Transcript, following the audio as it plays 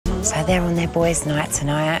So they're on their boys' night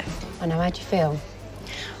tonight. I know, how do you feel?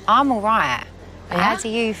 I'm all right. Yeah? How do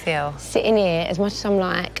you feel? Sitting here, as much as I'm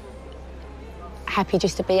like happy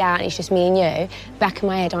just to be out and it's just me and you, back in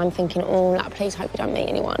my head I'm thinking, oh, like, please hope you don't meet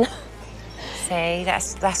anyone. See,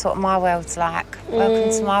 that's what my world's like.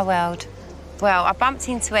 Welcome to my world. Well, I bumped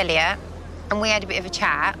into Elliot and we had a bit of a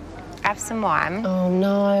chat, have some wine. Oh,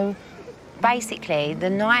 no. Basically, the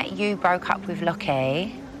night you broke up with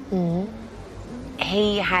Lockie,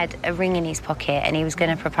 he had a ring in his pocket and he was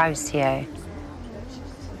going to propose to you.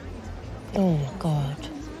 Oh, my God.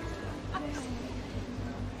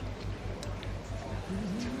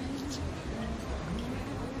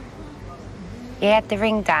 He had the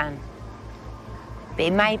ring down. But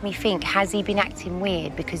it made me think, has he been acting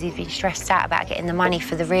weird because he's been stressed out about getting the money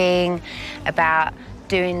for the ring, about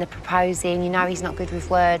doing the proposing? You know he's not good with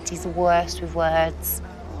words, he's the worst with words.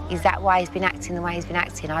 Is that why he's been acting the way he's been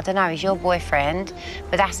acting? I don't know, he's your boyfriend,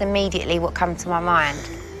 but that's immediately what come to my mind.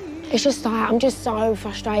 It's just like, I'm just so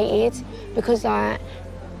frustrated because like,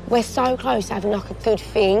 we're so close to having like a good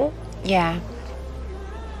thing. Yeah.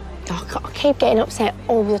 I keep getting upset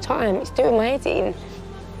all the time. It's doing my head in.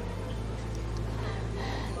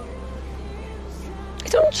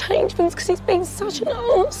 It don't change things because he's been such an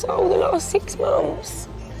arsehole the last 6 months.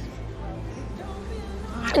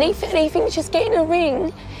 And he thinks just getting a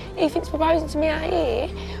ring, he thinks proposing to me out here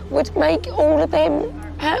would make all of them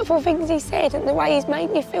hurtful things he said and the way he's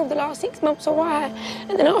made me feel the last 6 months all right.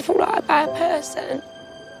 And then I feel like a bad person.